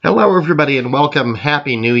Hello, everybody, and welcome.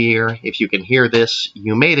 Happy New Year. If you can hear this,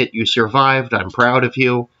 you made it. You survived. I'm proud of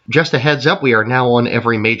you. Just a heads up, we are now on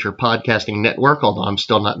every major podcasting network, although I'm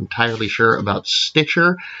still not entirely sure about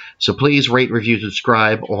Stitcher. So please rate, review,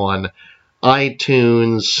 subscribe on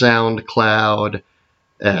iTunes, SoundCloud,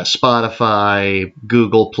 Spotify,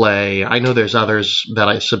 Google Play. I know there's others that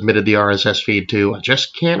I submitted the RSS feed to. I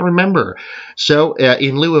just can't remember. So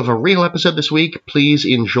in lieu of a real episode this week, please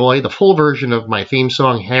enjoy the full version of my theme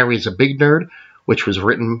song, Harry's a Big Nerd, which was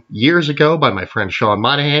written years ago by my friend Sean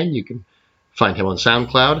Monahan. You can find him on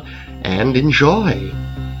SoundCloud. And enjoy.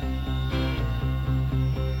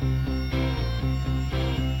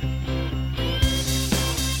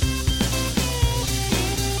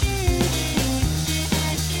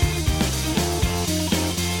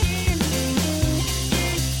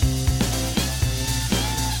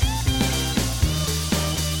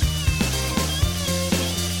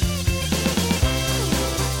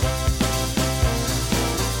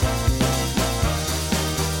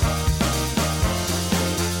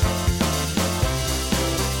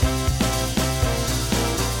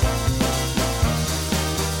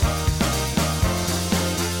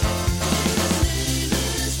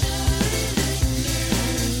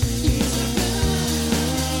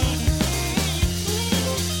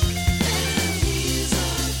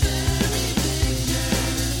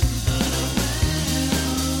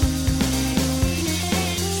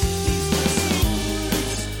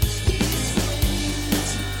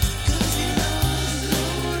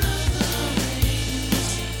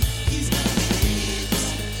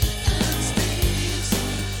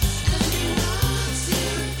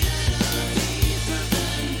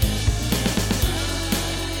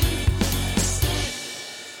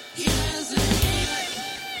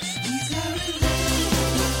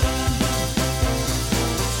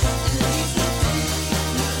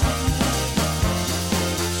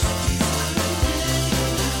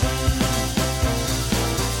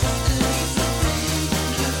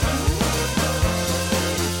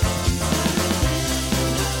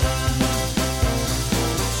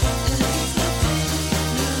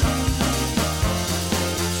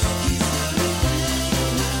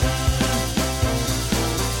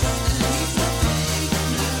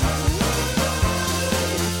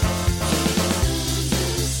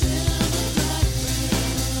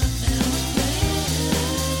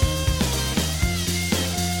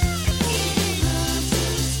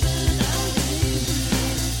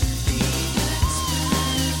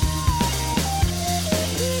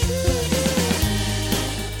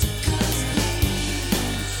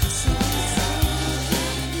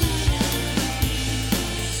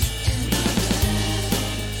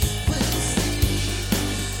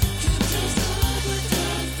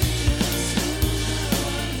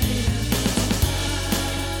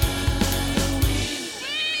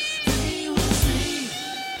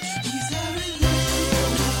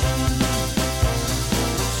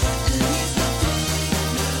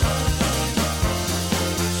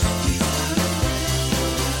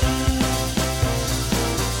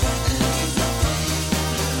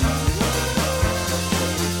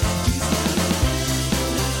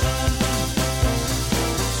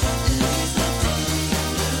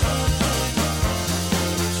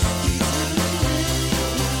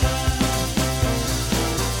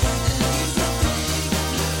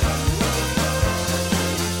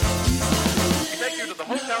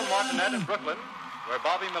 In Brooklyn, where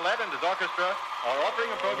Bobby Millett and his orchestra are offering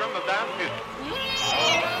a program of dance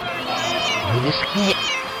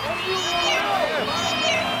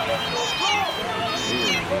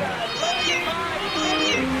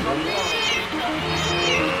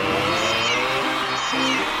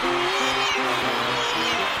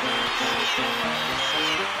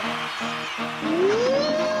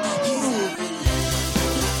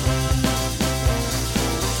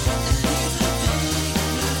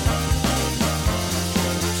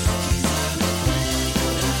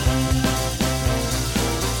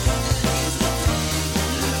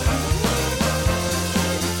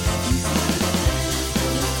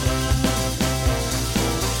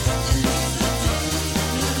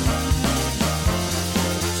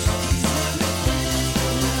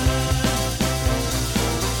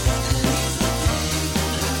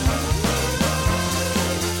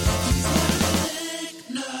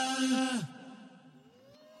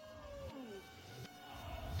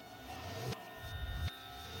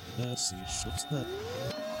Собственно,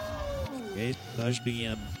 Gate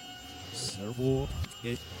HDM Servo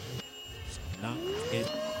Gate Snack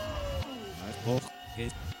Gate Nighthawk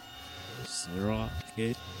Gate Sarah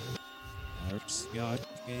Gate Arxia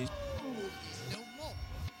Gate. No more.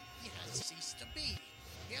 He has ceased to be.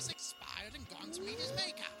 He has expired and gone to meet his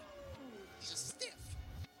maker.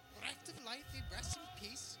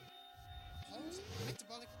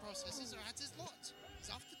 had his lot. He's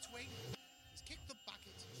off the twing. He's kicked the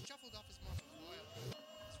bucket, shuffled off his mortal coil.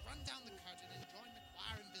 He's run down the curtain and joined the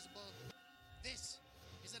choir invisible. This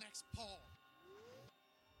is an ex-Paul.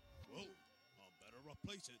 Well, I better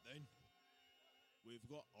replace it then. We've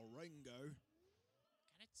got a Ringo.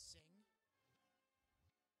 Can it sing?